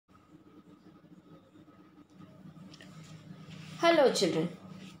Hello children,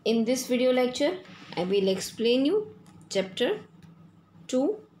 in this video lecture I will explain you chapter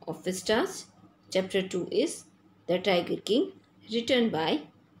 2 of Vistas. Chapter 2 is The Tiger King, written by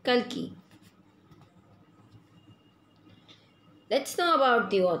Kalki. Let's know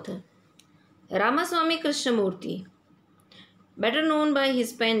about the author. Ramaswamy Krishnamurti, better known by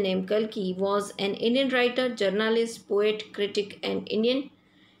his pen name Kalki, was an Indian writer, journalist, poet, critic and Indian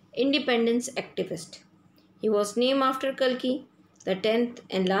independence activist. He was named after Kalki, the 10th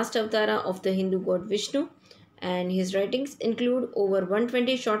and last avatara of the Hindu god Vishnu, and his writings include over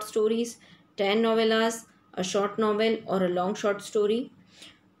 120 short stories, 10 novellas, a short novel or a long short story.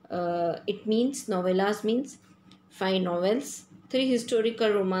 Novellas means 5 novels, 3 historical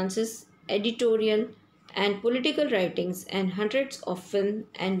romances, editorial and political writings, and hundreds of film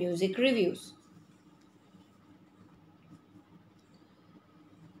and music reviews.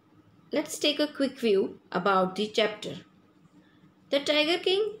 Let's take a quick view about the chapter. The Tiger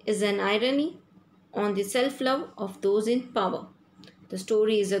King is an irony on the self-love of those in power. The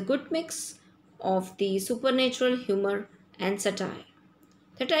story is a good mix of the supernatural humor and satire.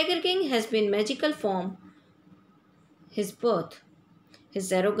 The Tiger King has been magical from his birth.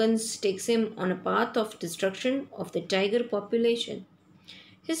 His arrogance takes him on a path of destruction of the tiger population.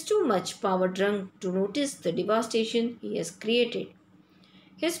 He is too much power drunk to notice the devastation he has created.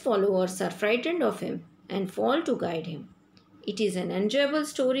 His followers are frightened of him and fall to guide him. It is an enjoyable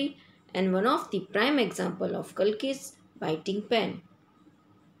story and one of the prime example of Kalki's biting pen.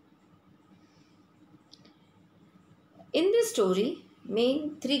 In this story,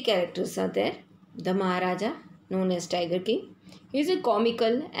 main 3 characters are there. The Maharaja, known as Tiger King. He is a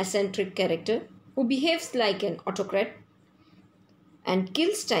comical, eccentric character who behaves like an autocrat and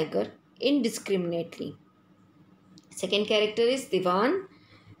kills tiger indiscriminately. Second character is Diwan.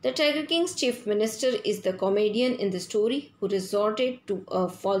 The Tiger King's chief minister is the comedian in the story who resorted to a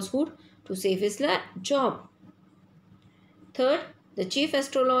falsehood to save his job. Third, the chief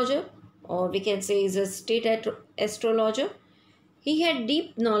astrologer, or we can say is a state astrologer. He had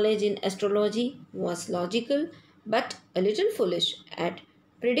deep knowledge in astrology, was logical but a little foolish at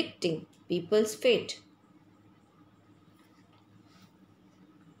predicting people's fate.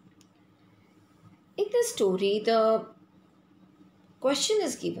 In the story, the question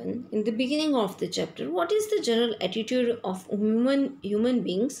is given in the beginning of the chapter: what is the general attitude of human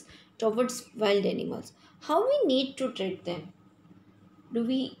beings towards wild animals? How we need to treat them? Do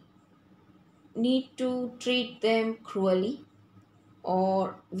we need to treat them cruelly,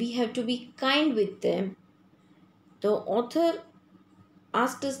 or we have to be kind with them? The author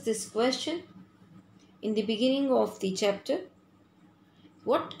asked us this question in the beginning of the chapter.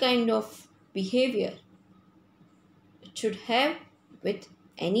 What kind of behavior it should have with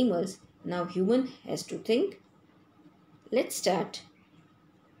animals? Now human has to think. Let's start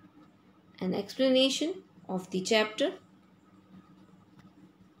an explanation of the chapter.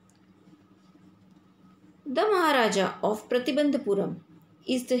 The Maharaja of Pratibandhapuram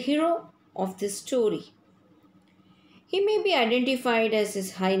is the hero of this story. He may be identified as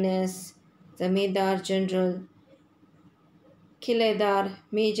His Highness, Zamedar General, Kiledar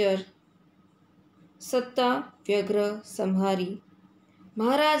Major, Satta Vyagra Samhari,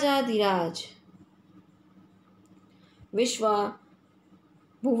 Maharaja Dhiraj, Vishwa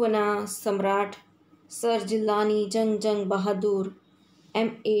Bhuvana Samrat, Sir Jillani Jang Bahadur,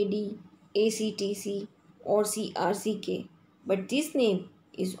 MAD, ACTC or CRCK, but this name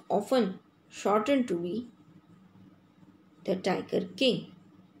is often shortened to be the Tiger King.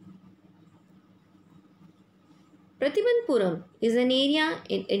 Pratibandhapuram is an area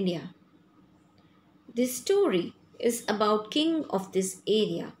in India. This story is about king of this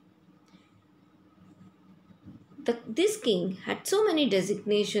area. This king had so many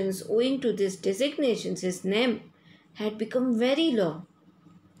designations. Owing to these designations, his name had become very long.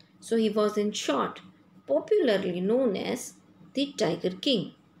 So he was, in short, popularly known as the Tiger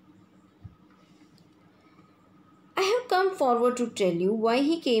King. I have come forward to tell you why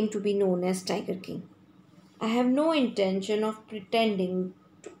he came to be known as Tiger King. I have no intention of pretending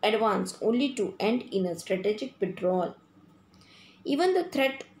to advance, only to end in a strategic withdrawal. Even the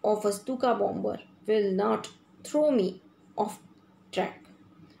threat of a Stuka bomber will not throw me off track.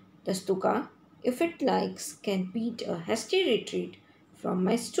 The Stuka, if it likes, can beat a hasty retreat from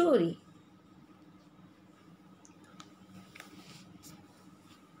my story.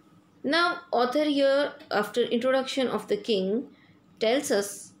 Now, author here, after introduction of the king, tells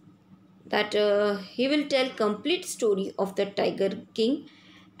us that he will tell complete story of the Tiger King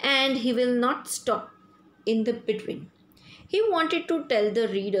and he will not stop in the between. He wanted to tell the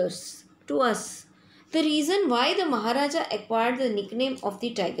readers, to us, the reason why the Maharaja acquired the nickname of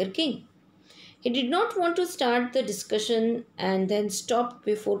the Tiger King. He did not want to start the discussion and then stop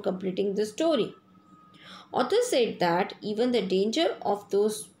before completing the story. Author said that even the danger of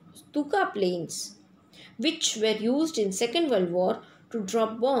those Stuka planes, which were used in Second World War to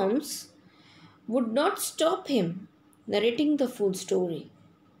drop bombs, would not stop him narrating the full story.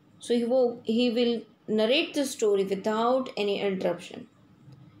 So he will narrate the story without any interruption.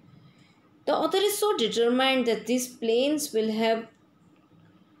 The author is so determined that these planes will have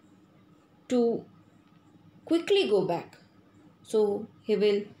to quickly go back. So he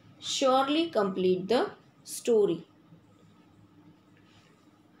will surely complete the story.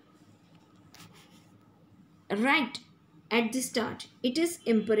 Right at the start, it is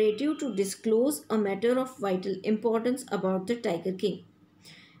imperative to disclose a matter of vital importance about the Tiger King.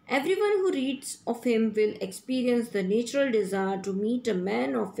 Everyone who reads of him will experience the natural desire to meet a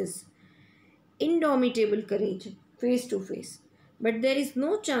man of his indomitable courage face to face, but there is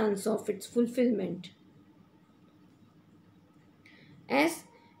no chance of its fulfillment. As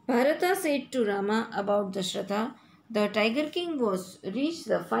Bharata said to Rama about Dasharatha, the Tiger King was reached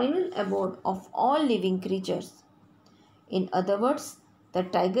the final abode of all living creatures. In other words, the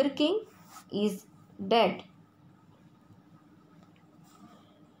Tiger King is dead.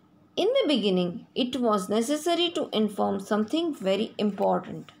 In the beginning, it was necessary to inform something very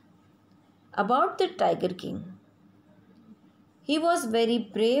important about the Tiger King. He was very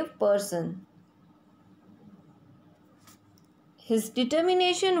brave person. His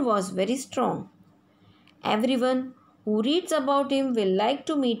determination was very strong. Everyone who reads about him will like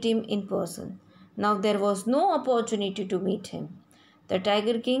to meet him in person. Now there was no opportunity to meet him. The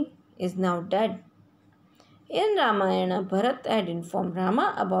Tiger King is now dead. In Ramayana, Bharat had informed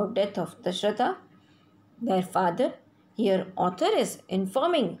Rama about death of Dasharatha, their father. Here author is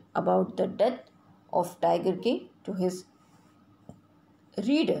informing about the death of Tiger King to his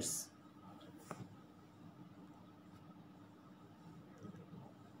readers.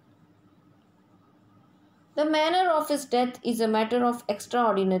 The manner of his death is a matter of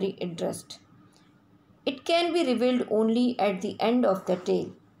extraordinary interest. It can be revealed only at the end of the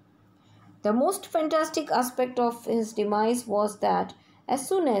tale. The most fantastic aspect of his demise was that as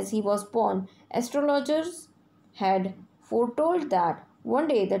soon as he was born, astrologers had foretold that one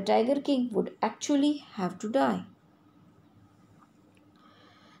day the Tiger King would actually have to die.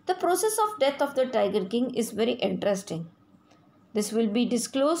 The process of death of the Tiger King is very interesting. This will be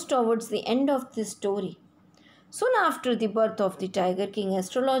disclosed towards the end of this story. Soon after the birth of the Tiger King,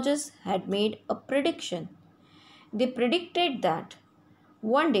 astrologers had made a prediction. They predicted that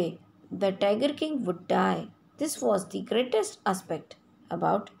one day the Tiger King would die. This was the greatest aspect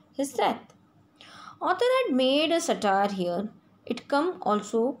about his death. Author had made a satire here. It can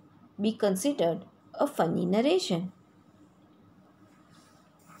also be considered a funny narration.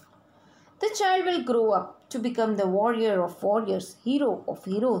 The child will grow up to become the warrior of warriors, hero of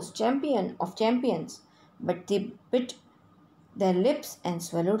heroes, champion of champions. But they bit their lips and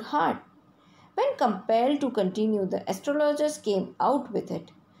swallowed hard. When compelled to continue, the astrologers came out with it.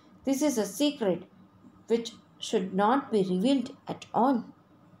 This is a secret which should not be revealed at all.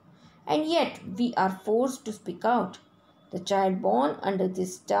 And yet we are forced to speak out. The child born under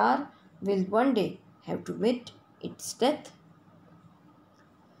this star will one day have to meet its death.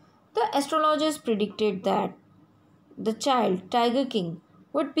 The astrologers predicted that the child, Tiger King,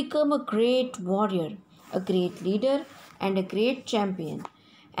 would become a great warrior, a great leader, and a great champion.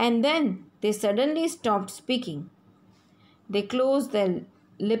 And then they suddenly stopped speaking. They closed their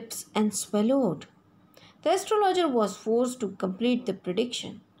lips and swallowed. The astrologer was forced to complete the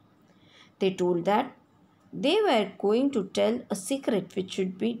prediction. They told that they were going to tell a secret which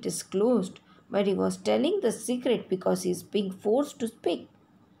should be disclosed, but he was telling the secret because he is being forced to speak.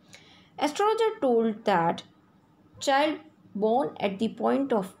 Astrologer told that child born at the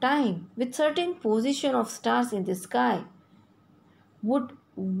point of time with certain position of stars in the sky would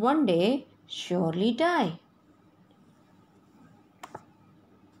one day surely die.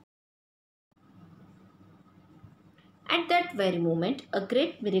 At that very moment, a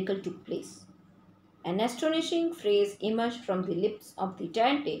great miracle took place. An astonishing phrase emerged from the lips of the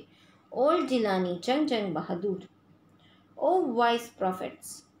giant old Jilani Jang Jang Bahadur. O wise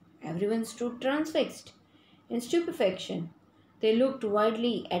prophets! Everyone stood transfixed. In stupefaction, they looked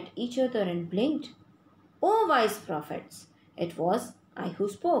wildly at each other and blinked. O wise prophets! It was I who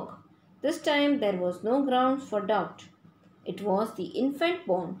spoke. This time there was no ground for doubt. It was the infant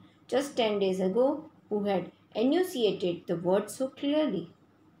born just 10 days ago who had enunciated the words so clearly.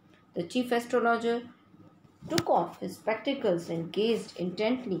 The chief astrologer took off his spectacles and gazed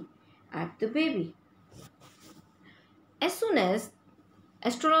intently at the baby. As soon as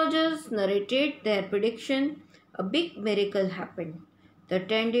astrologers narrated their prediction, a big miracle happened. The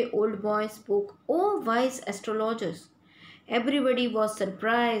 10-day-old boy spoke, "Oh, wise astrologers!" Everybody was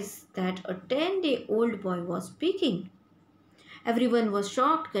surprised that a 10-day-old boy was speaking. Everyone was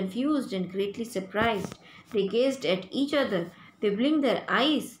shocked, confused, and greatly surprised. They gazed at each other. They blinked their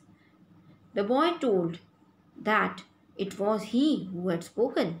eyes. The boy told that it was he who had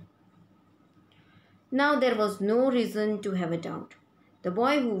spoken. Now there was no reason to have a doubt. The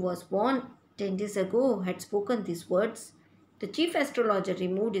boy who was born 10 days ago had spoken these words. The chief astrologer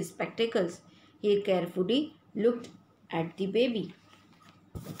removed his spectacles. He carefully looked at the baby.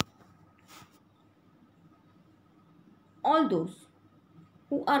 All those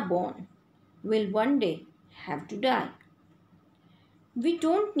who are born will one day have to die. We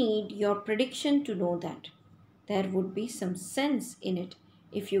don't need your prediction to know that. There would be some sense in it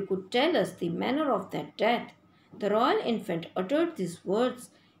if you could tell us the manner of that death. The royal infant uttered these words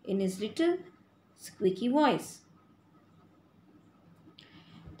in his little squeaky voice.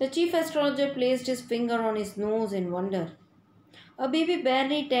 The chief astrologer placed his finger on his nose in wonder. A baby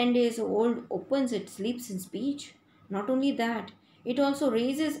barely 10 days old opens its lips in speech. Not only that, it also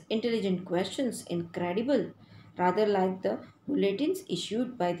raises intelligent questions, incredible, rather like the bulletins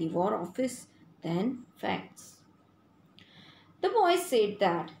issued by the War Office than facts. The boy said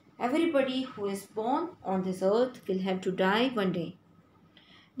that everybody who is born on this earth will have to die one day.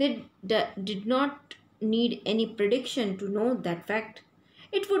 They did not need any prediction to know that fact.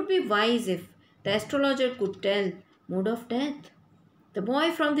 It would be wise if the astrologer could tell mode of death. The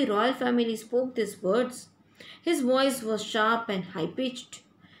boy from the royal family spoke these words. His voice was sharp and high pitched.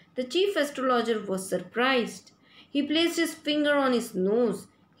 The chief astrologer was surprised. He placed his finger on his nose.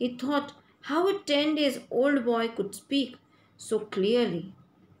 He thought how a 10 days old boy could speak so clearly.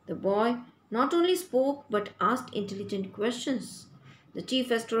 The boy not only spoke but asked intelligent questions. The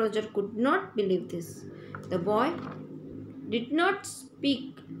chief astrologer could not believe this. The boy did not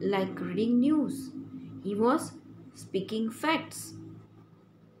speak like reading news. He was speaking facts.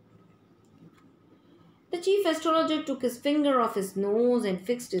 The chief astrologer took his finger off his nose and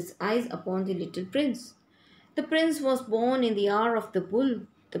fixed his eyes upon the little prince. The prince was born in the hour of the bull.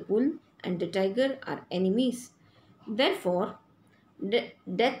 The bull and the tiger are enemies. Therefore,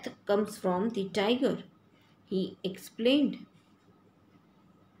 death comes from the tiger. He explained.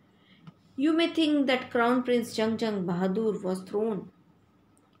 You may think that Crown Prince Jung Bahadur was thrown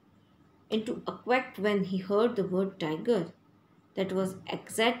into a quack when he heard the word tiger. That was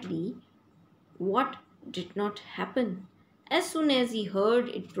exactly what did not happen. As soon as he heard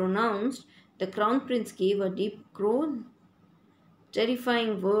it pronounced, the crown prince gave a deep groan.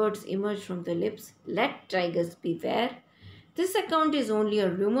 Terrifying words emerged from the lips. Let tigers beware. This account is only a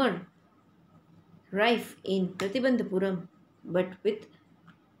rumor rife in Pratibandhapuram, but with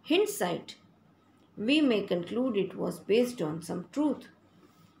hindsight, we may conclude it was based on some truth.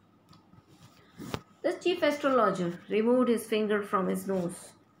 The chief astrologer removed his finger from his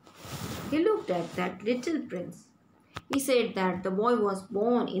nose. He looked at that little prince. He said that the boy was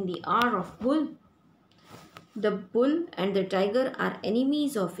born in the hour of bull. The bull and the tiger are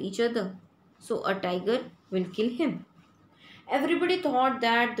enemies of each other, so a tiger will kill him. Everybody thought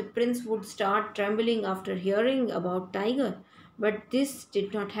that the prince would start trembling after hearing about tiger, but this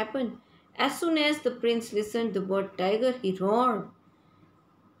did not happen. As soon as the prince listened the word tiger, he roared.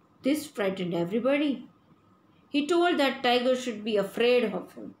 This frightened everybody. He told that tiger should be afraid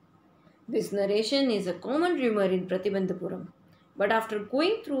of him. This narration is a common rumor in Pratibandhapuram, but after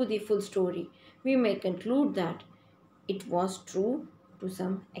going through the full story, we may conclude that it was true to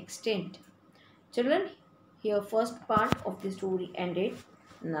some extent. Children, here first part of the story ended.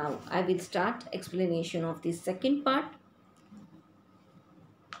 Now I will start explanation of the second part.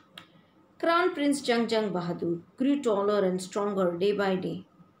 Crown Prince Jung Bahadur grew taller and stronger day by day.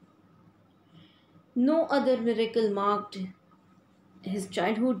 No other miracle marked his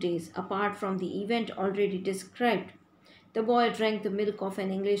childhood days apart from the event already described. The boy drank the milk of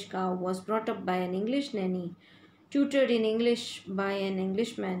an English cow, was brought up by an English nanny, tutored in English by an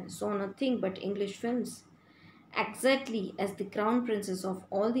Englishman, saw nothing but English films, exactly as the crown princes of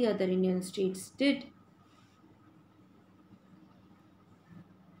all the other Indian states did.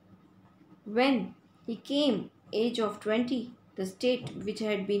 When he came age of 20, the state which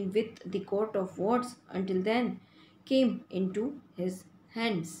had been with the court of wards until then came into his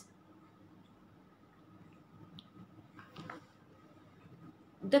hands.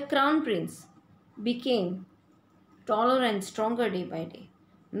 The crown prince became taller and stronger day by day.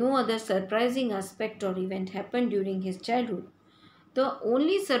 No other surprising aspect or event happened during his childhood. The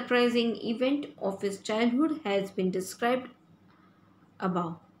only surprising event of his childhood has been described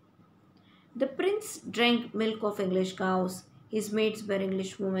above. The prince drank milk of English cows. His mates were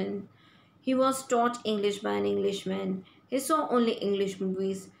English women. He was taught English by an Englishman. He saw only English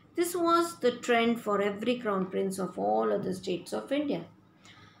movies. This was the trend for every crown prince of all other states of India.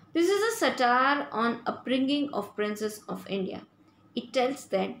 This is a satire on upbringing of princes of India. It tells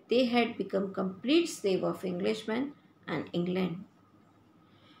that they had become complete slave of Englishmen and England.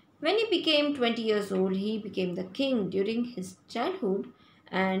 When he became 20 years old, he became the king during his childhood,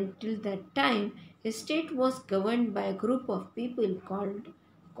 and till that time, his state was governed by a group of people called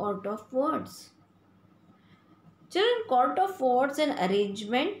Court of Wards. Children, Court of Wards an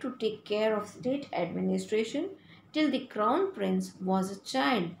arrangement to take care of state administration till the crown prince was a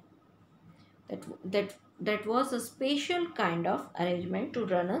child. That was a special kind of arrangement to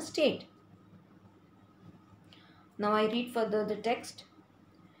run a state. Now I read further the text.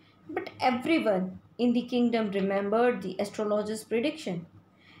 But everyone in the kingdom remembered the astrologer's prediction.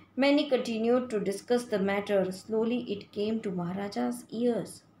 Many continued to discuss the matter. Slowly it came to Maharaja's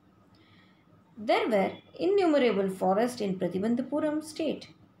ears. There were innumerable forests in Pratibandhapuram state.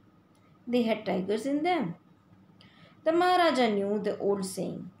 They had tigers in them. The Maharaja knew the old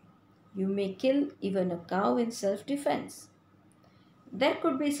saying, "You may kill even a cow in self-defense." There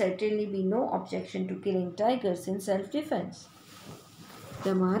could certainly be no objection to killing tigers in self-defense.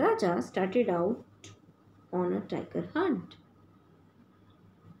 The Maharaja started out on a tiger hunt.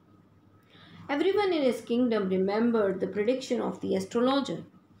 Everyone in his kingdom remembered the prediction of the astrologer.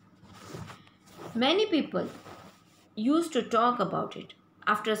 Many people used to talk about it.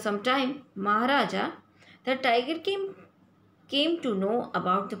 After some time, Maharaja, the tiger came to know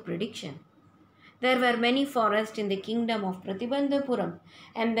about the prediction. There were many forests in the kingdom of Pratibandhapuram,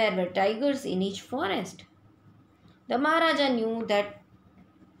 and there were tigers in each forest. The Maharaja knew that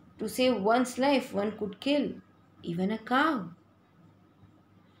to save one's life, one could kill even a cow.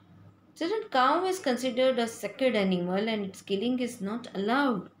 Children, cow is considered a sacred animal and its killing is not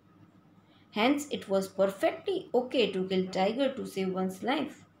allowed. Hence, it was perfectly okay to kill tiger to save one's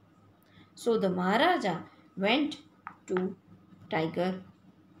life. So the Maharaja went to tiger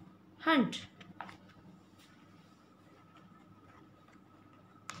hunt.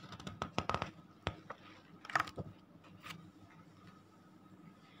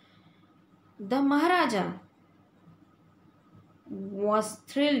 The Maharaja was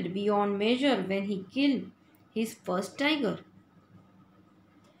thrilled beyond measure when he killed his first tiger.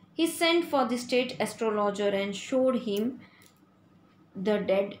 He sent for the state astrologer and showed him the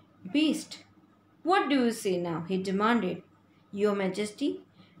dead beast. "What do you say now?" he demanded. "Your Majesty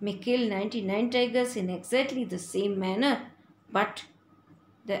may kill 99 tigers in exactly the same manner." But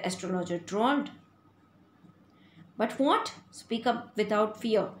the astrologer drawled. "But what? Speak up without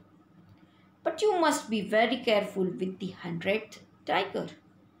fear." "But you must be very careful with the 100th tiger."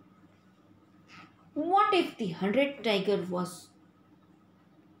 "What if the 100th tiger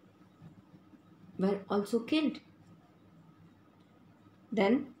were also killed?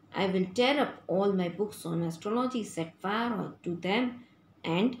 Then I will tear up all my books on astrology, set fire to them,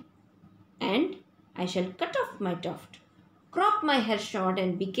 and I shall cut off my tuft, crop my hair short,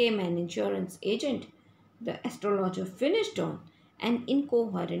 and become an insurance agent." The astrologer finished on an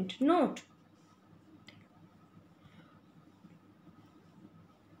incoherent note.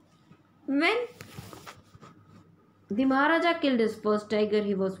 When the Maharaja killed his first tiger,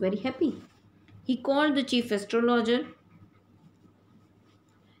 he was very happy. He called the chief astrologer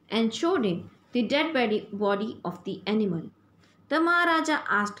and showed him the dead body of the animal. The Maharaja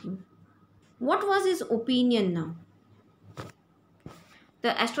asked him what was his opinion now.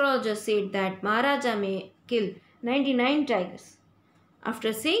 The astrologer said that Maharaja may kill 99 tigers.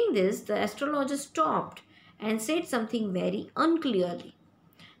 After saying this, the astrologer stopped and said something very unclearly.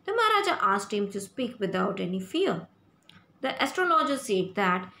 The Maharaja asked him to speak without any fear. The astrologer said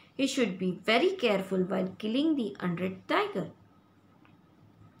that he should be very careful while killing the 100th tiger.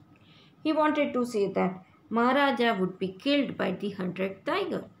 He wanted to say that Maharaja would be killed by the 100th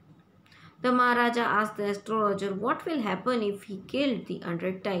tiger. The Maharaja asked the astrologer what will happen if he killed the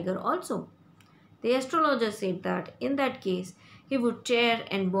 100th tiger also. The astrologer said that in that case he would tear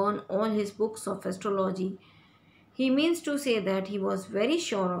and burn all his books of astrology. He means to say that he was very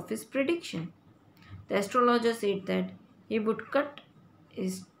sure of his prediction. The astrologer said that he would cut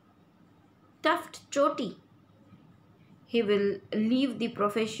his tuft choti. He will leave the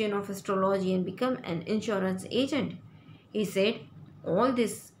profession of astrology and become an insurance agent. He said all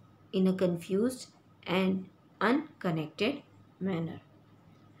this in a confused and unconnected manner.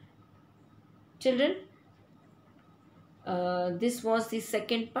 Children, This was the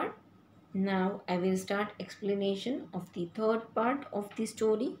second part. Now I will start explanation of the third part of the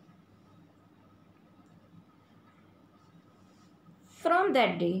story. From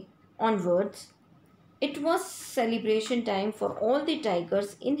that day onwards, it was celebration time for all the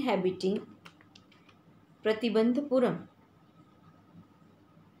tigers inhabiting Pratibandhapuram.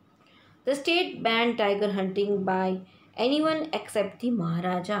 The state banned tiger hunting by anyone except the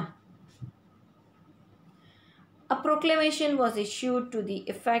Maharaja. A proclamation was issued to the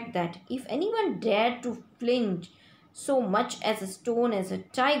effect that if anyone dared to flinch so much as a stone as a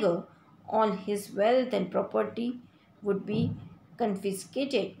tiger, all his wealth and property would be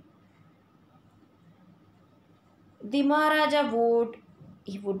confiscated. The Maharaja vowed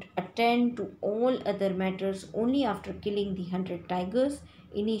he would attend to all other matters only after killing the 100 tigers.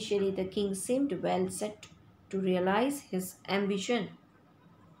 Initially, the king seemed well set to realize his ambition.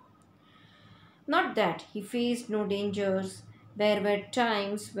 Not that he faced no dangers. There were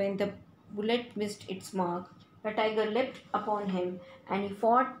times when the bullet missed its mark. The tiger leapt upon him and he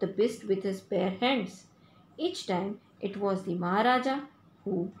fought the beast with his bare hands. Each time it was the Maharaja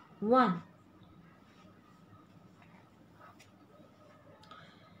who won.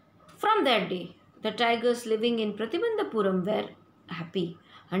 From that day, the tigers living in Pratibandhapuram were happy.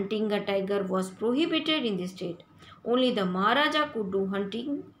 Hunting a tiger was prohibited in the state. Only the Maharaja could do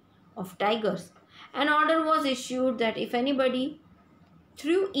hunting of tigers. An order was issued that if anybody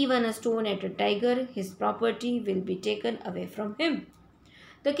threw even a stone at a tiger, his property will be taken away from him.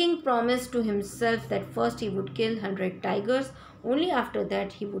 The king promised to himself that first he would kill 100 tigers, only after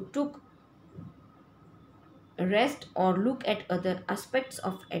that he would take a rest or look at other aspects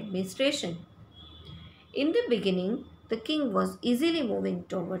of administration. In the beginning, the king was easily moving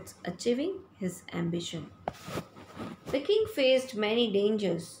towards achieving his ambition. The king faced many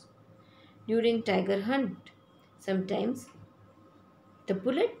dangers during tiger hunt. Sometimes the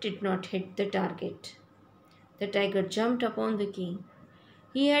bullet did not hit the target. The tiger jumped upon the king.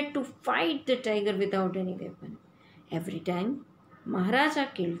 He had to fight the tiger without any weapon. Every time, Maharaja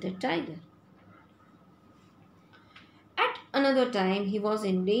killed the tiger. At another time, he was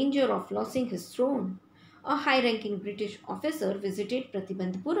in danger of losing his throne. A high-ranking British officer visited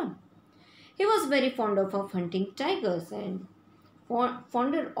Pratibandhapuram. He was very fond of hunting tigers and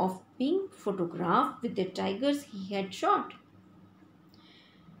fonder of being photographed with the tigers he had shot.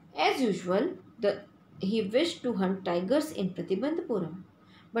 As usual, he wished to hunt tigers in Pratibandhapuram,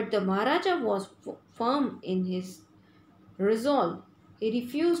 but the Maharaja was firm in his resolve. He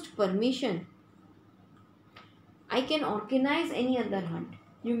refused permission. I can organize any other hunt.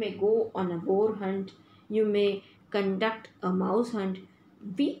 You may go on a boar hunt. You may conduct a mouse hunt.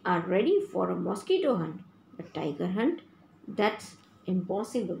 We are ready for a mosquito hunt. But tiger hunt, that's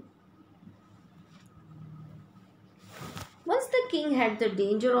impossible. Once the king had the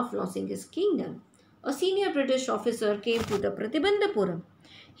danger of losing his kingdom, a senior British officer came to the Pratibandhapuram.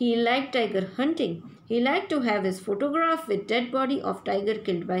 He liked tiger hunting. He liked to have his photograph with dead body of tiger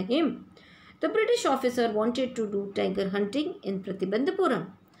killed by him. The British officer wanted to do tiger hunting in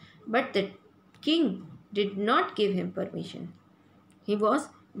Pratibandhapuram, but the king did not give him permission. He was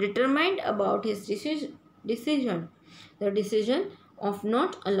determined about his decision, the decision of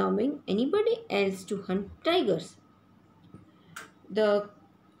not allowing anybody else to hunt tigers. The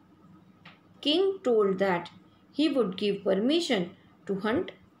king told that he would give permission to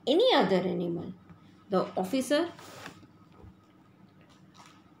hunt any other animal. The officer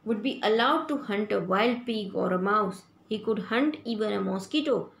would be allowed to hunt a wild pig or a mouse. He could hunt even a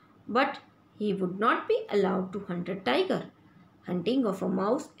mosquito, but he would not be allowed to hunt a tiger. Hunting of a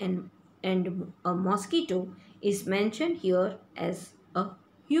mouse and a mosquito is mentioned here as a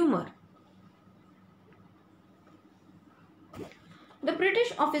humor. The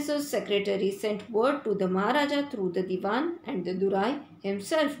British officer's secretary sent word to the Maharaja through the Diwan, and the Durai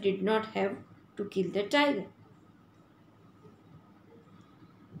himself did not have to kill the tiger.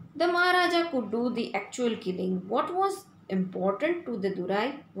 The Maharaja could do the actual killing. What was important to the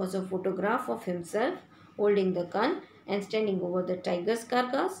Durai was a photograph of himself holding the gun and standing over the tiger's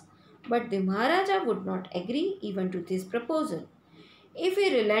carcass. But the Maharaja would not agree even to this proposal. If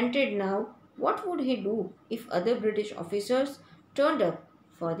he relented now, what would he do if other British officers turned up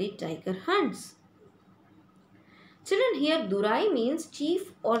for the tiger hunts? Children, here Durai means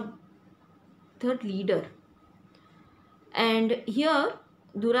chief or the leader. And here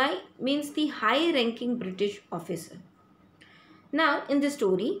Durai means the high-ranking British officer. Now, in the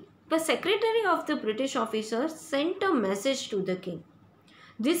story, the secretary of the British officer sent a message to the king.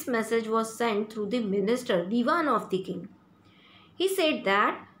 This message was sent through the minister, Diwan of the king. He said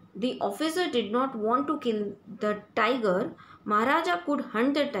that the officer did not want to kill the tiger, Maharaja could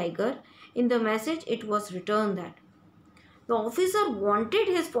hunt the tiger. In the message, it was written that the officer wanted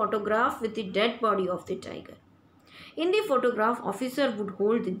his photograph with the dead body of the tiger. In the photograph, officer would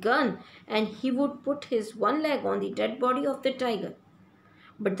hold the gun and he would put his one leg on the dead body of the tiger.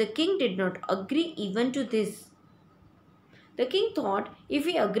 But the king did not agree even to this. The king thought if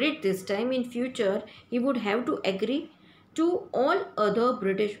he agreed this time, in future he would have to agree to all other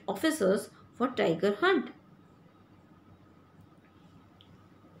British officers for tiger hunt.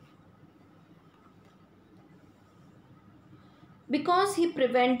 Because he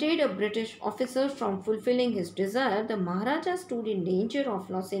prevented a British officer from fulfilling his desire, the Maharaja stood in danger of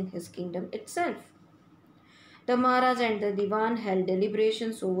losing his kingdom itself. The Maharaja and the Diwan held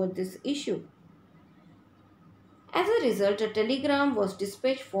deliberations over this issue. As a result, a telegram was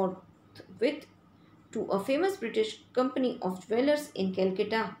dispatched forthwith to a famous British company of jewelers in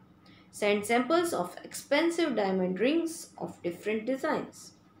Calcutta, sent samples of expensive diamond rings of different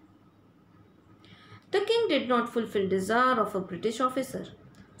designs. The king did not fulfill desire of a British officer,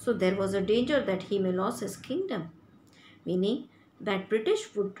 so there was a danger that he may lose his kingdom, meaning that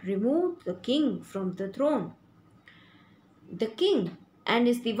British would remove the king from the throne. The king and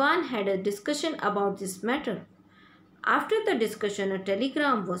his diwan had a discussion about this matter. After the discussion, a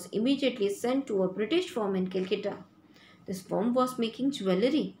telegram was immediately sent to a British firm in Calcutta. This firm was making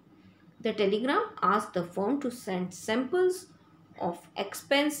jewellery. The telegram asked the firm to send samples of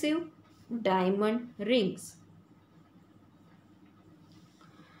expensive diamond rings.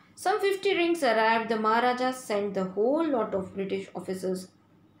 Some 50 rings arrived. The Maharaja sent the whole lot of British officers.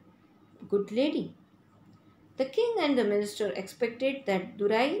 Good lady. The king and the minister expected that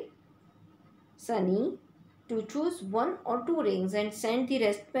Durai Sani to choose one or two rings and send the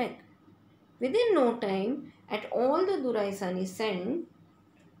rest back. Within no time, at all the Durai Sani sent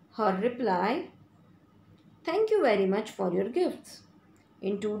her reply, "Thank you very much for your gifts."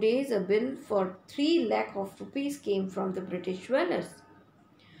 In 2 days, a bill for 3 lakh of rupees came from the British dwellers.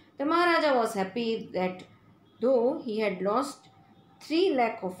 The Maharaja was happy that though he had lost 3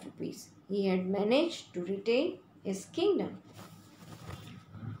 lakh of rupees, he had managed to retain his kingdom.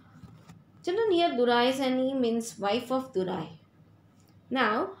 Children, here Durai Sani means wife of Durai.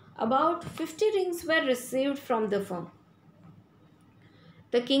 Now, about 50 rings were received from the firm.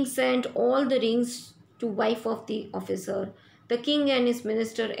 The king sent all the rings to wife of the officer. The king and his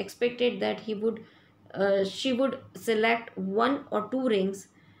minister expected that she would select one or two rings.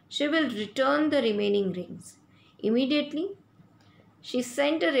 She will return the remaining rings. Immediately, she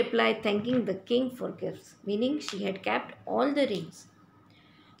sent a reply thanking the king for gifts, meaning she had kept all the rings.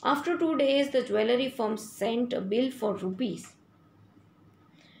 After 2 days, the jewellery firm sent a bill for rupees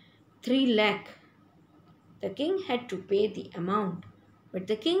 3 lakh. The king had to pay the amount, but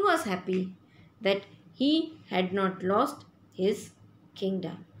the king was happy that he had not lost his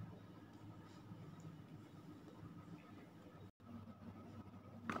kingdom.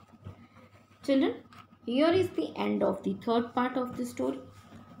 Children, here is the end of the third part of the story.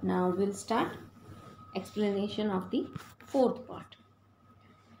 Now we'll start explanation of the fourth part.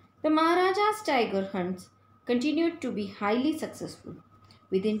 The Maharaja's tiger hunts continued to be highly successful.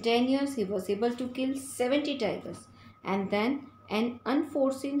 Within 10 years, he was able to kill 70 tigers, and then an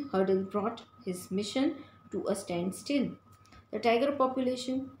unforeseen hurdle brought his mission to a standstill. The tiger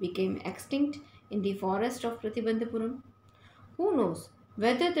population became extinct in the forest of Pratibandhapuram. Who knows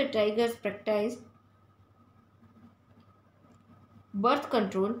whether the tigers practiced birth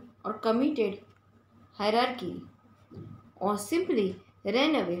control or committed hierarchy or simply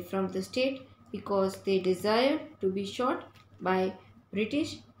ran away from the state because they desired to be shot by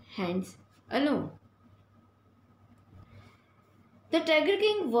British hands alone. The Tiger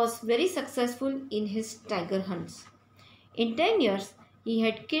King was very successful in his tiger hunts. In 10 years, he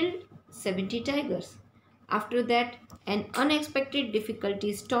had killed 70 tigers. After that, an unexpected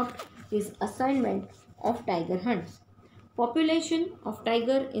difficulty stopped his assignment of tiger hunts. Population of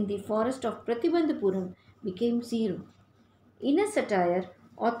tiger in the forest of Pratibandhapuram became zero. In a satire,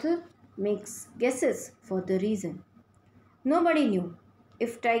 author makes guesses for the reason. Nobody knew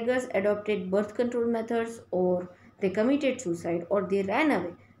if tigers adopted birth control methods or they committed suicide or they ran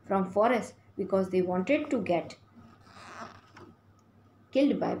away from forest because they wanted to get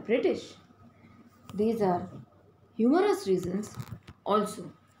killed by British. These are humorous reasons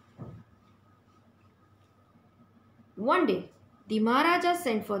also. One day, the Maharaja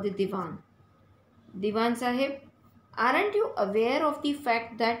sent for the Diwan. Diwan Sahib, aren't you aware of the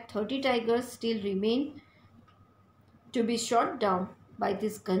fact that 30 tigers still remain to be shot down by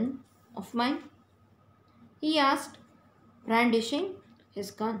this gun of mine? He asked, brandishing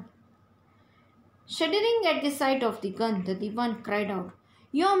his gun. Shuddering at the sight of the gun, the Divan cried out,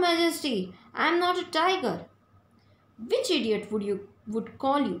 "Your Majesty, I am not a tiger." "Which idiot would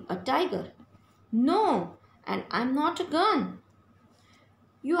call you a tiger?" "No, and I am not a gun."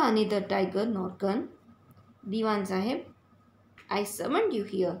 "You are neither tiger nor gun. Divan Sahib, I summoned you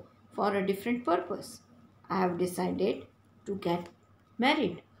here for a different purpose. I have decided to get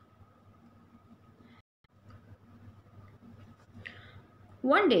married."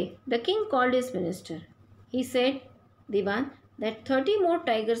 One day, the king called his minister. He said, "Divan, that 30 more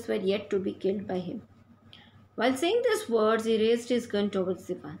tigers were yet to be killed by him." While saying these words, he raised his gun towards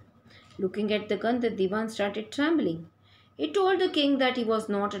Divan. Looking at the gun, the Divan started trembling. He told the king that he was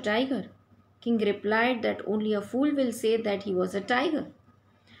not a tiger. King replied that only a fool will say that he was a tiger.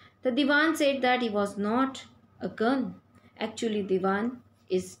 The Divan said that he was not a gun. Actually, Divan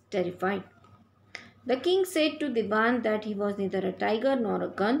is terrified. The king said to Divan that he was neither a tiger nor a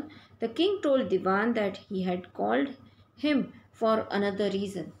gun. The king told Divan that he had called him for another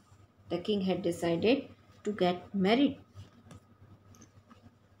reason. The king had decided to get married.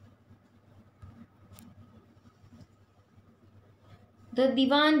 The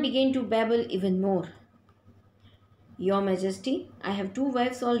Divan began to babble even more. "Your Majesty, I have 2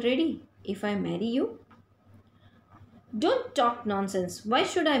 wives already. If I marry you—" "Don't talk nonsense. Why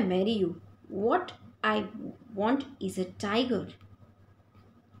should I marry you? What I want is a tiger."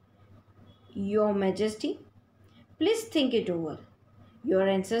 "Your Majesty, please think it over. Your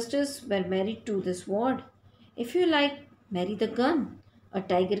ancestors were married to the sword. If you like, marry the gun. A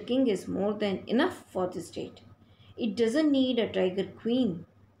tiger king is more than enough for the state. It doesn't need a tiger queen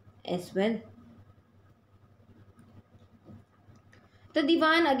as well." The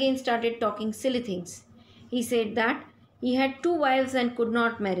Divan again started talking silly things. He said that he had 2 wives and could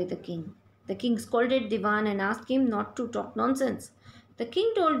not marry the king. The king scolded Divan and asked him not to talk nonsense. The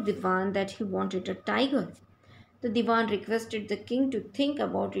king told Divan that he wanted a tiger. The Divan requested the king to think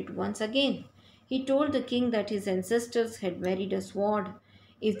about it once again. He told the king that his ancestors had married a sword.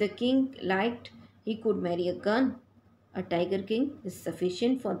 If the king liked, he could marry a gun. A tiger king is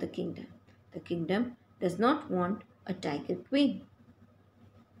sufficient for the kingdom. The kingdom does not want a tiger queen.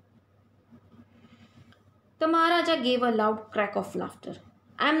 The Maharaja gave a loud crack of laughter.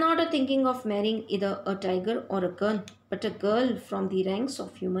 "I am not thinking of marrying either a tiger or a gun, but a girl from the ranks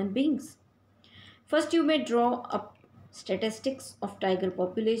of human beings. First, you may draw up statistics of tiger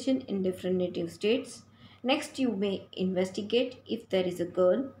population in different native states. Next, you may investigate if there is a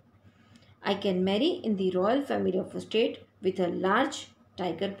girl I can marry in the royal family of a state with a large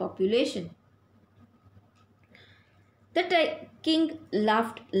tiger population." The king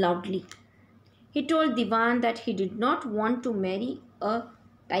laughed loudly. He told Divan that he did not want to marry a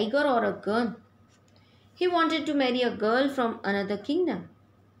tiger or a gun. He wanted to marry a girl from another kingdom,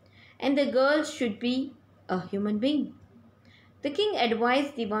 and the girl should be a human being. The king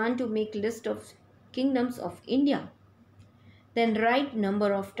advised Divan to make list of kingdoms of India, then write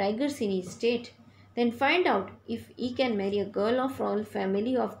number of tigers in each state, then find out if he can marry a girl of royal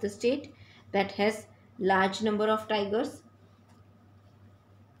family of the state that has large number of tigers.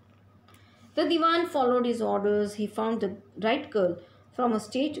 The Divan followed his orders. He found the right girl from a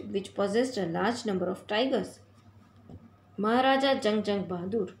state which possessed a large number of tigers. Maharaja Jang Jang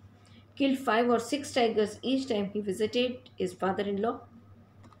Bahadur killed 5 or 6 tigers each time he visited his father-in-law.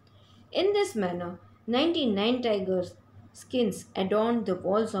 In this manner, 99 tigers' skins adorned the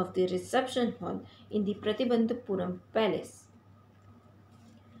walls of the reception hall in the Pratibandhapuram palace.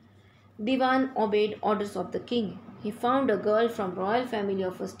 Divan obeyed orders of the king. He found a girl from royal family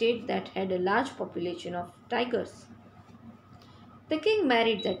of a state that had a large population of tigers. The king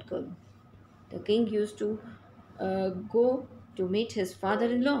married that girl. The king used to go to meet his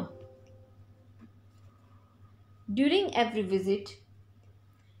father-in-law. During every visit,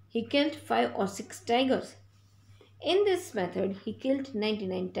 he killed 5 or 6 tigers. In this method, he killed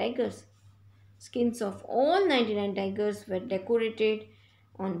 99 tigers. Skins of all 99 tigers were decorated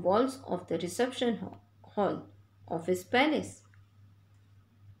on walls of the reception hall of his palace.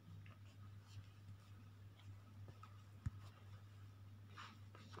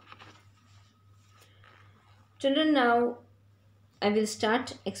 Children, now I will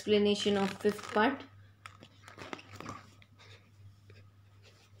start explanation of fifth part.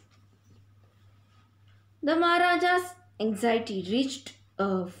 The Maharaja's anxiety reached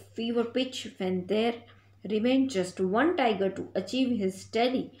a fever pitch when there remained just one tiger to achieve his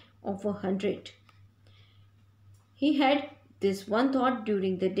tally of 100. He had this one thought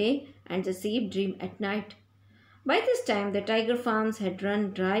during the day and the same dream at night. By this time, the tiger farms had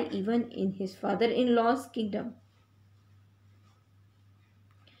run dry even in his father-in-law's kingdom.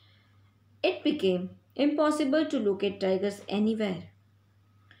 It became impossible to locate tigers anywhere.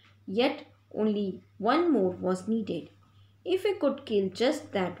 Yet only one more was needed. If he could kill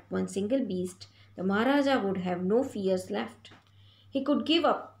just that one single beast, the Maharaja would have no fears left. He could give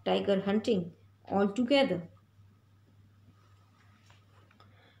up tiger hunting altogether.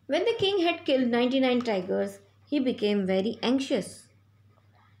 When the king had killed 99 tigers, he became very anxious.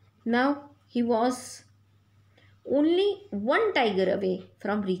 Now he was only one tiger away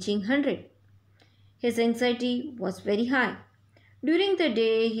from reaching 100. His anxiety was very high. During the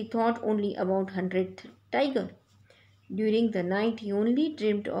day, he thought only about 100th tiger. During the night, he only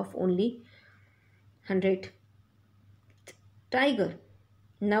dreamed of only 100th tiger.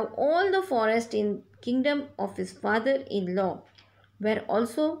 Now all the forest in kingdom of his father-in-law were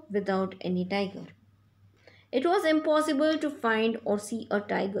also without any tiger. It was impossible to find or see a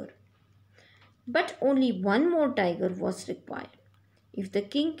tiger. But only one more tiger was required. If the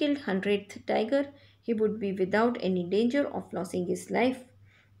king killed 100th tiger, he would be without any danger of losing his life.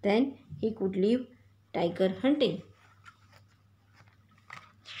 Then he could leave tiger hunting.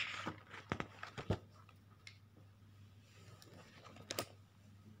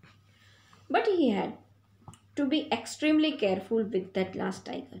 But he had to be extremely careful with that last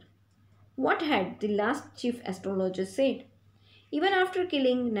tiger. What had the last chief astrologer said? Even after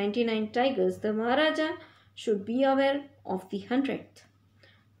killing 99 tigers, the Maharaja should be aware of the 100th.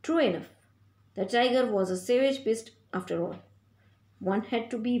 True enough, the tiger was a savage beast after all. One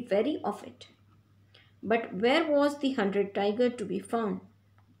had to be wary of it. But where was the 100th tiger to be found?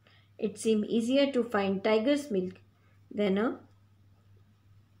 It seemed easier to find tiger's milk than a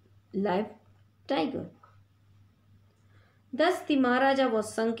live tiger. Thus the Maharaja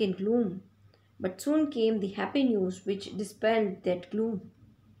was sunk in gloom. But soon came the happy news which dispelled that gloom.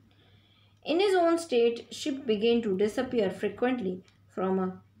 In his own state, sheep began to disappear frequently from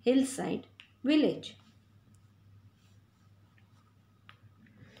a hillside village.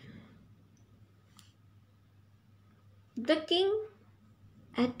 The king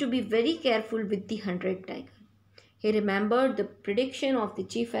had to be very careful with the 100th tiger. He remembered the prediction of the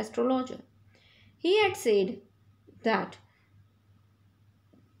chief astrologer. He had said that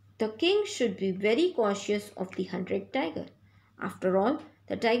the king should be very cautious of the 100th tiger. After all,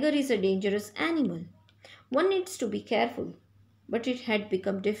 the tiger is a dangerous animal. One needs to be careful. But it had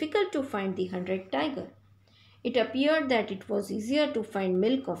become difficult to find the 100th tiger. It appeared that it was easier to find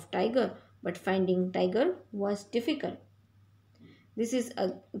milk of tiger, but finding tiger was difficult. This is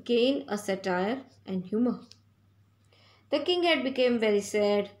again a satire and humor. The king had become very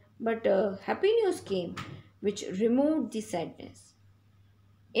sad, but happy news came, which removed the sadness.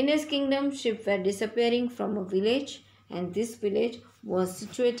 In his kingdom, sheep were disappearing from a village, and this village was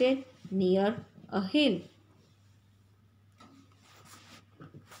situated near a hill.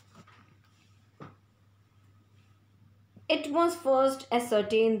 It was first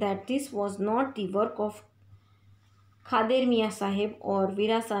ascertained that this was not the work of Khader Mian Sahib or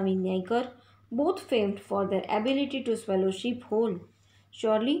Veerasamy Naikar, both famed for their ability to swallow sheep whole.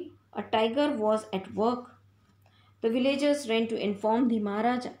 Surely a tiger was at work. The villagers ran to inform the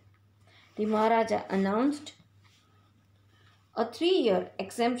Maharaja. The Maharaja announced a 3-year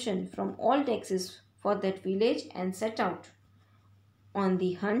exemption from all taxes for that village and set out on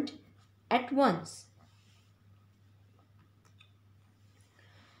the hunt at once.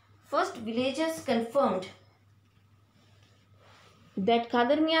 First, villagers confirmed that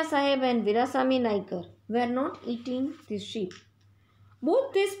Khader Mian Sahib and Veerasamy Naikar were not eating the sheep.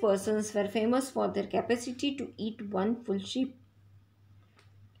 Both these persons were famous for their capacity to eat one full sheep.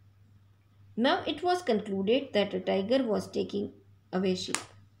 Now it was concluded that a tiger was taking away sheep.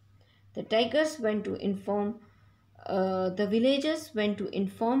 The tigers went to inform, the villagers went to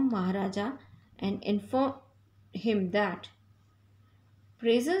inform Maharaja and inform him that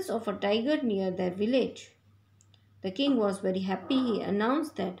presence of a tiger near their village. The king was very happy. He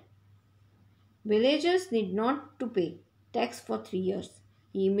announced that villagers need not to pay tax for 3 years.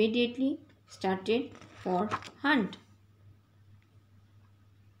 He immediately started for hunt.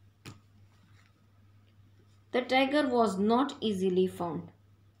 The tiger was not easily found.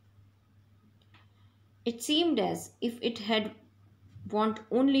 It seemed as if it had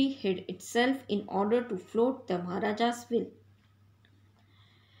only hid itself in order to float the Maharaja's will.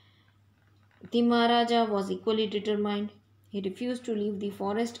 The Maharaja was equally determined. He refused to leave the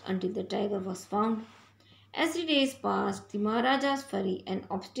forest until the tiger was found. As the days passed, the Maharaja's fury and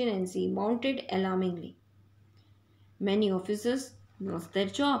obstinacy mounted alarmingly. Many officers lost their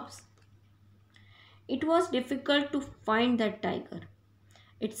jobs. It was difficult to find that tiger.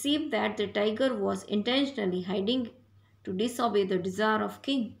 It seemed that the tiger was intentionally hiding to disobey the desire of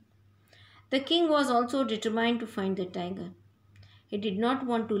king. The king was also determined to find the tiger. He did not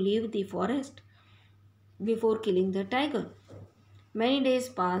want to leave the forest before killing the tiger. Many days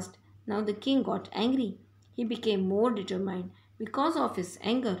passed. Now the king got angry. He became more determined. Because of his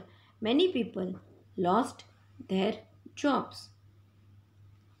anger, many people lost their jobs.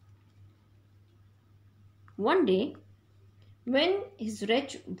 One day, when his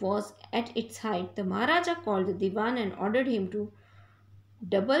rage was at its height, the Maharaja called the Diwan and ordered him to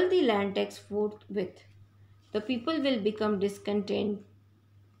double the land tax forthwith. The people will become discontented,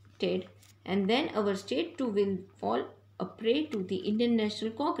 and then our state too will fall a prey to the Indian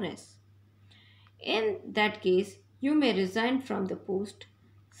National Congress. In that case, you may resign from the post,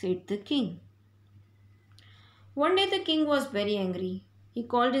 said the king. One day the king was very angry. He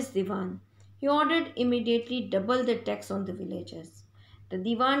called his divan. He ordered immediately double the tax on the villagers. The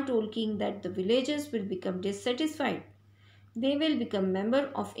divan told king that the villagers will become dissatisfied. They will become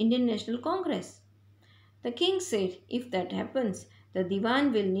member of Indian National Congress. The king said if that happens, the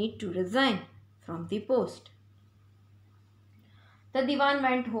divan will need to resign from the post. The divan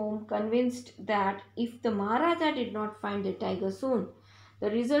went home convinced that if the Maharaja did not find the tiger soon, the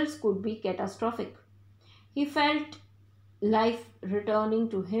results could be catastrophic. He felt life returning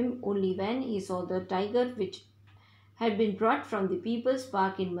to him only when he saw the tiger which had been brought from the People's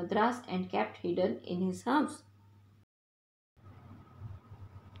Park in Madras and kept hidden in his house.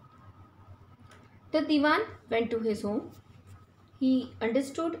 The Diwan went to his home. He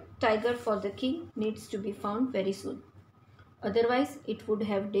understood tiger for the king needs to be found very soon. Otherwise, it would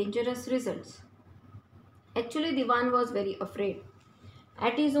have dangerous results. Actually, Diwan was very afraid.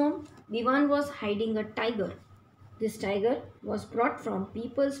 At his home, Diwan was hiding a tiger. This tiger was brought from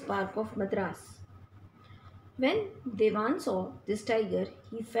People's Park of Madras. When Devan saw this tiger,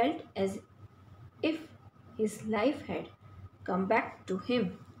 he felt as if his life had come back to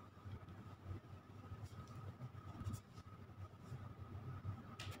him.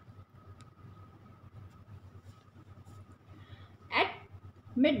 At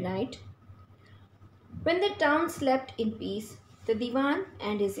midnight, when the town slept in peace, the Divan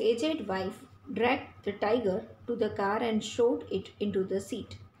and his aged wife dragged the tiger to the car and shoved it into the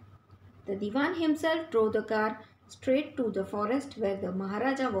seat. The Divan himself drove the car straight to the forest where the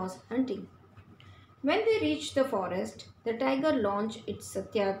Maharaja was hunting. When they reached the forest, the tiger launched its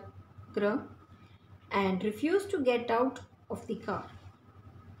satyagraha and refused to get out of the car.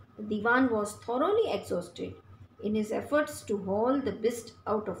 The Divan was thoroughly exhausted in his efforts to haul the beast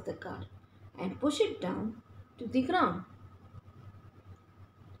out of the car and push it down to the ground.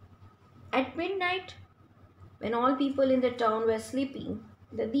 At midnight, when all people in the town were sleeping,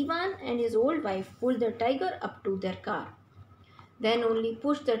 the Divan and his old wife pulled the tiger up to their car, then only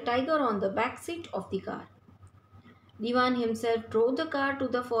pushed the tiger on the back seat of the car. Divan himself drove the car to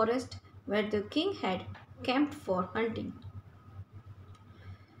the forest where the king had camped for hunting.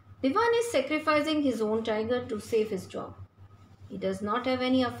 Divan is sacrificing his own tiger to save his job. He does not have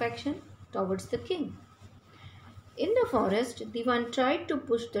any affection towards the king. In the forest, Divan tried to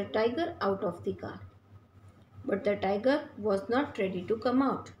push the tiger out of the car, but the tiger was not ready to come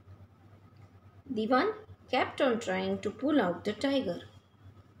out. Divan kept on trying to pull out the tiger.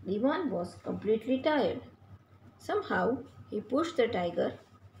 Divan was completely tired. Somehow, he pushed the tiger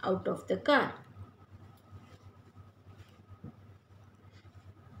out of the car.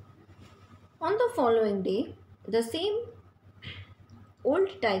 On the following day, the same old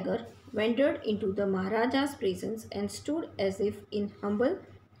tiger wandered into the Maharaja's presence and stood as if in humble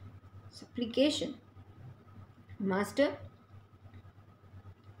supplication. Master,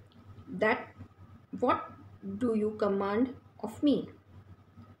 that what do you command of me?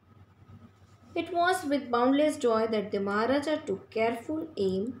 It was with boundless joy that the Maharaja took careful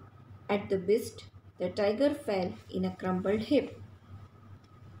aim at the beast. The tiger fell in a crumpled heap.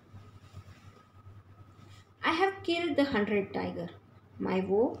 I have killed the 100 tiger. My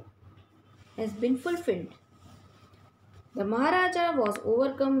vow has been fulfilled. The Maharaja was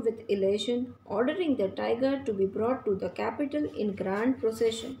overcome with elation, ordering the tiger to be brought to the capital in grand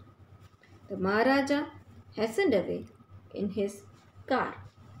procession. The Maharaja hastened away in his car.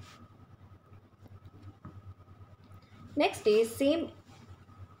 Next day, same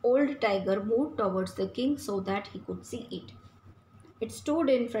old tiger moved towards the king so that he could see it. It stood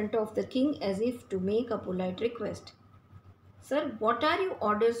in front of the king as if to make a polite request. Sir, what are your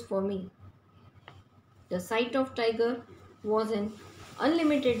orders for me? The sight of tiger was an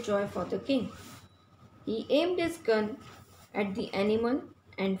unlimited joy for the king. He aimed his gun at the animal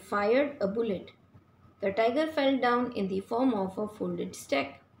and fired a bullet. The tiger fell down in the form of a folded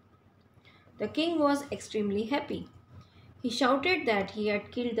stack. The king was extremely happy. He shouted that he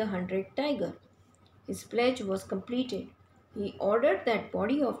had killed the 100th tiger. His pledge was completed. He ordered that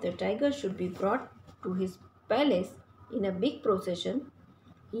body of the tiger should be brought to his palace in a big procession.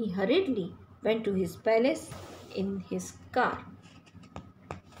 He hurriedly went to his palace in his car.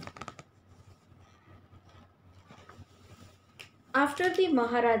 After the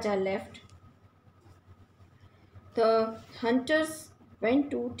Maharaja left, the hunters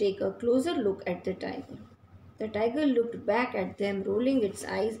went to take a closer look at the tiger. The tiger looked back at them, rolling its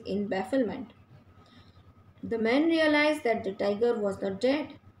eyes in bafflement. The men realized that the tiger was not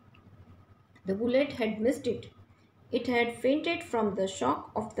dead. The bullet had missed it. It had fainted from the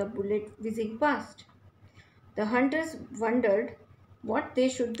shock of the bullet whizzing past. The hunters wondered what they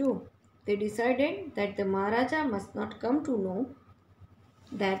should do. They decided that the Maharaja must not come to know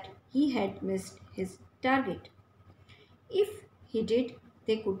that he had missed his target. If he did,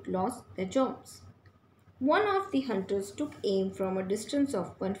 they could lose their jobs. One of the hunters took aim from a distance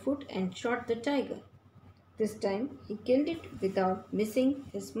of 1 foot and shot the tiger. This time he killed it without missing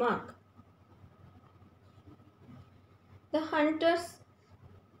his mark. The hunters,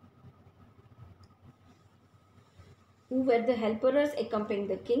 who were the helpers accompanying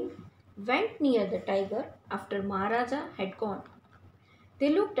the king, went near the tiger after Maharaja had gone. They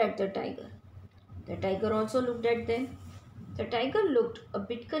looked at the tiger. The tiger also looked at them. The tiger looked a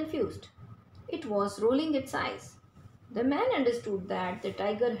bit confused. It was rolling its eyes. The man understood that the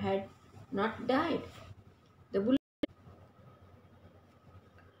tiger had not died. The bullet,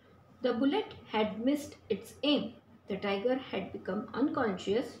 the bullet had missed its aim. The tiger had become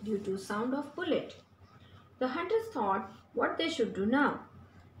unconscious due to sound of bullet. The hunters thought what they should do now.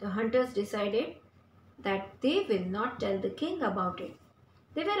 The hunters decided that they will not tell the king about it.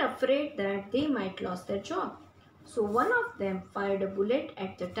 They were afraid that they might lose their job. So one of them fired a bullet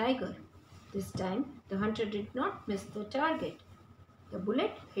at the tiger. This time the hunter did not miss the target. The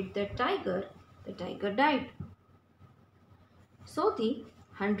bullet hit the tiger. The tiger died. So the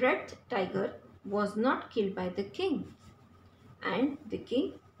 100th tiger was not killed by the king, and the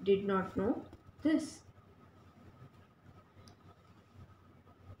king did not know this.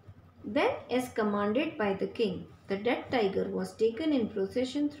 Then, as commanded by the king, the dead tiger was taken in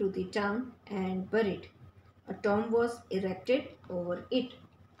procession through the town and buried. A tomb was erected over it.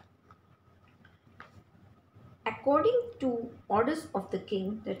 According to orders of the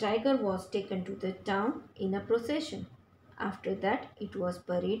king, the tiger was taken to the town in a procession. After that, it was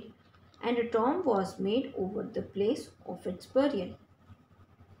buried, and a tomb was made over the place of its burial.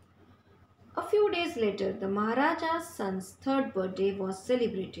 A few days later, the Maharaja's son's third birthday was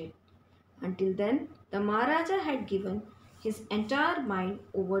celebrated. Until then, the Maharaja had given his entire mind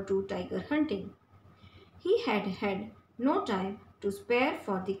over to tiger hunting. He had had no time to spare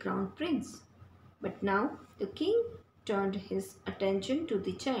for the crown prince. But now the king turned his attention to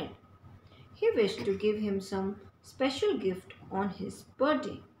the child. He wished to give him some special gift on his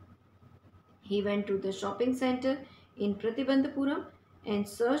birthday. He went to the shopping center in Pratibandhapuram and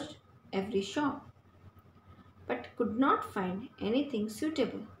searched every shop, but could not find anything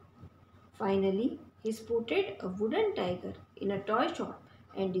suitable. Finally, he spotted a wooden tiger in a toy shop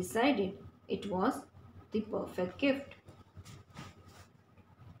and decided it was the perfect gift.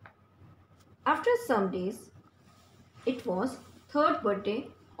 After some days, it was third birthday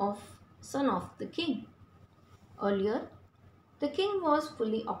of son of the king. Earlier, the king was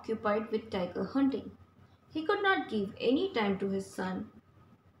fully occupied with tiger hunting. He could not give any time to his son,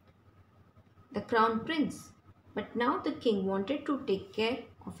 the crown prince. But now the king wanted to take care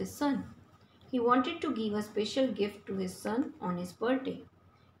of his son. He wanted to give a special gift to his son on his birthday.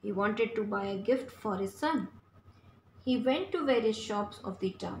 He wanted to buy a gift for his son. He went to various shops of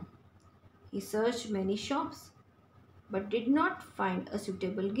the town. He searched many shops, but did not find a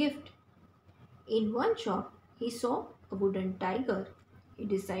suitable gift. In one shop, he saw a wooden tiger. He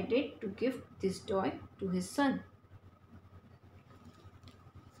decided to give this toy to his son.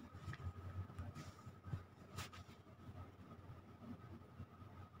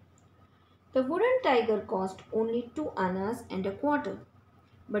 The wooden tiger cost only 2 annas and a quarter,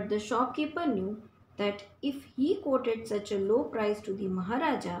 but the shopkeeper knew that if he quoted such a low price to the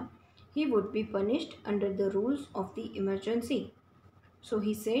Maharaja, he would be punished under the rules of the emergency. So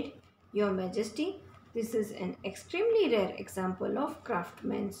he said, "Your Majesty, this is an extremely rare example of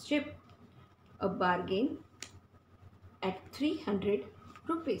craftsmanship, a bargain at 300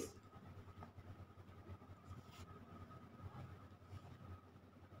 rupees.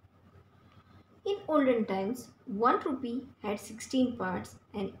 In olden times, 1 rupee had 16 parts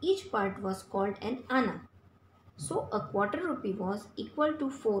and each part was called an anna. So a quarter rupee was equal to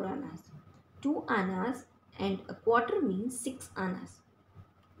 4 annas. 2 annas and a quarter means 6 annas.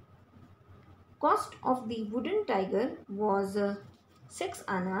 Cost of the wooden tiger was 6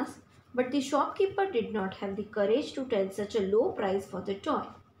 annas, but the shopkeeper did not have the courage to tell such a low price for the toy.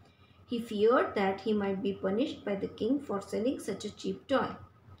 He feared that he might be punished by the king for selling such a cheap toy.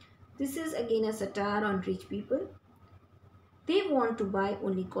 This is again a satire on rich people. They want to buy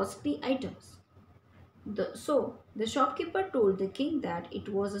only costly items. So, the shopkeeper told the king that it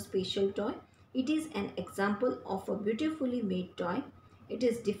was a special toy. It is an example of a beautifully made toy. It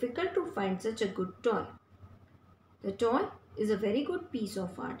is difficult to find such a good toy. The toy is a very good piece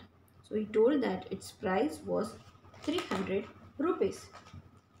of art. So, he told that its price was 300 rupees.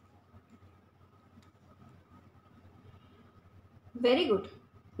 Very good.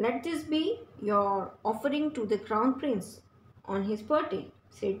 Let this be your offering to the crown prince on his birthday,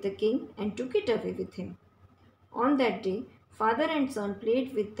 said the king, and took it away with him. On that day, father and son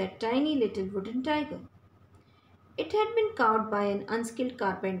played with that tiny little wooden tiger. It had been carved by an unskilled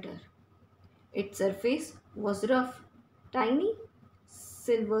carpenter. Its surface was rough. Tiny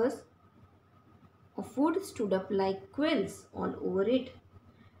slivers of wood stood up like quills all over it.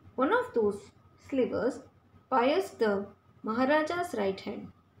 One of those slivers pierced the Maharaja's right hand.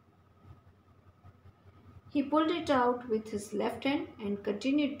 He pulled it out with his left hand and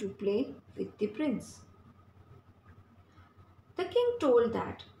continued to play with the prince. The king told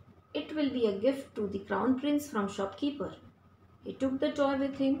that it will be a gift to the crown prince from shopkeeper. He took the toy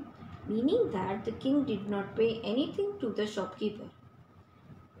with him, meaning that the king did not pay anything to the shopkeeper.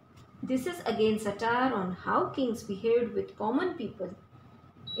 This is again satire on how kings behaved with common people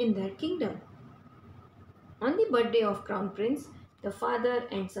in their kingdom. On the birthday of crown prince, the father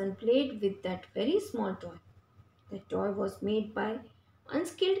and son played with that very small toy. The toy was made by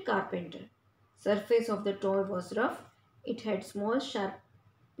unskilled carpenter. Surface of the toy was rough. It had small sharp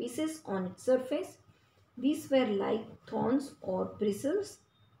pieces on its surface. These were like thorns or bristles.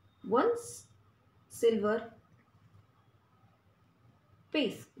 One silver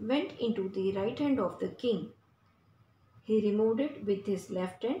piece went into the right hand of the king. He removed it with his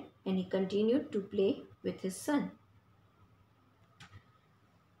left hand and he continued to play with his son.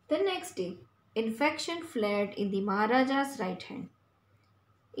 The next day, infection flared in the Maharaja's right hand.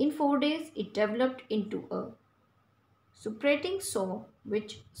 In 4 days, it developed into a suppurating sore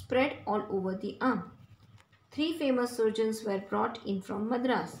which spread all over the arm. 3 famous surgeons were brought in from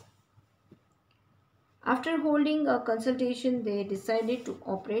Madras. After holding a consultation, they decided to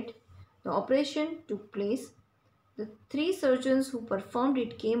operate. The operation took place. The 3 surgeons who performed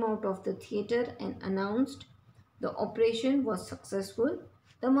it came out of the theatre and announced the operation was successful.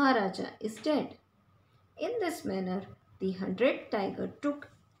 The Maharaja is dead. In this manner, the 100th tiger took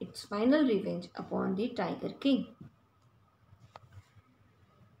its final revenge upon the Tiger King.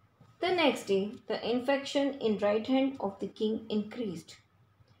 The next day, the infection in right hand of the king increased.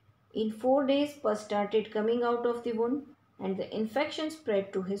 In 4 days, pus started coming out of the wound and the infection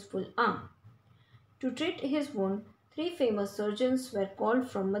spread to his full arm. To treat his wound, 3 famous surgeons were called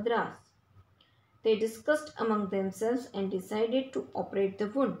from Madras. They discussed among themselves and decided to operate the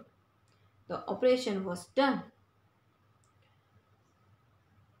wound. The operation was done.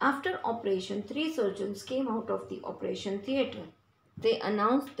 After operation, 3 surgeons came out of the operation theatre. They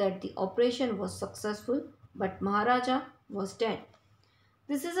announced that the operation was successful, but Maharaja was dead.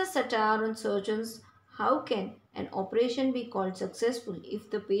 This is a satire on surgeons. How can an operation be called successful if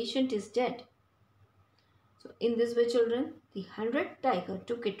the patient is dead? So in this way, children, the 100th tiger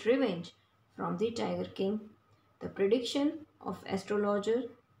took its revenge from the Tiger King. The prediction of astrologer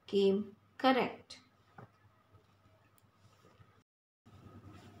came correct.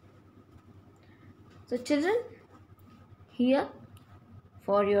 So children, here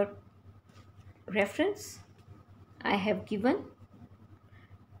for your reference, I have given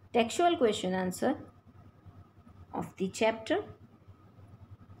textual question answer of the chapter.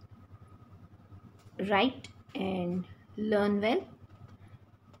 Write and learn well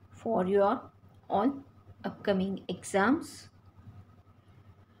for your all upcoming exams.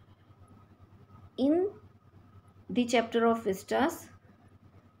 In the chapter of Vistas,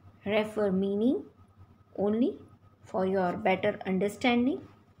 refer meaning only for your better understanding.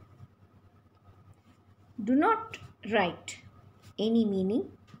 Do not write any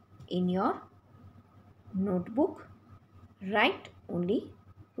meaning in your notebook. Write only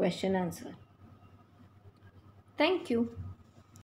question answer. Thank you.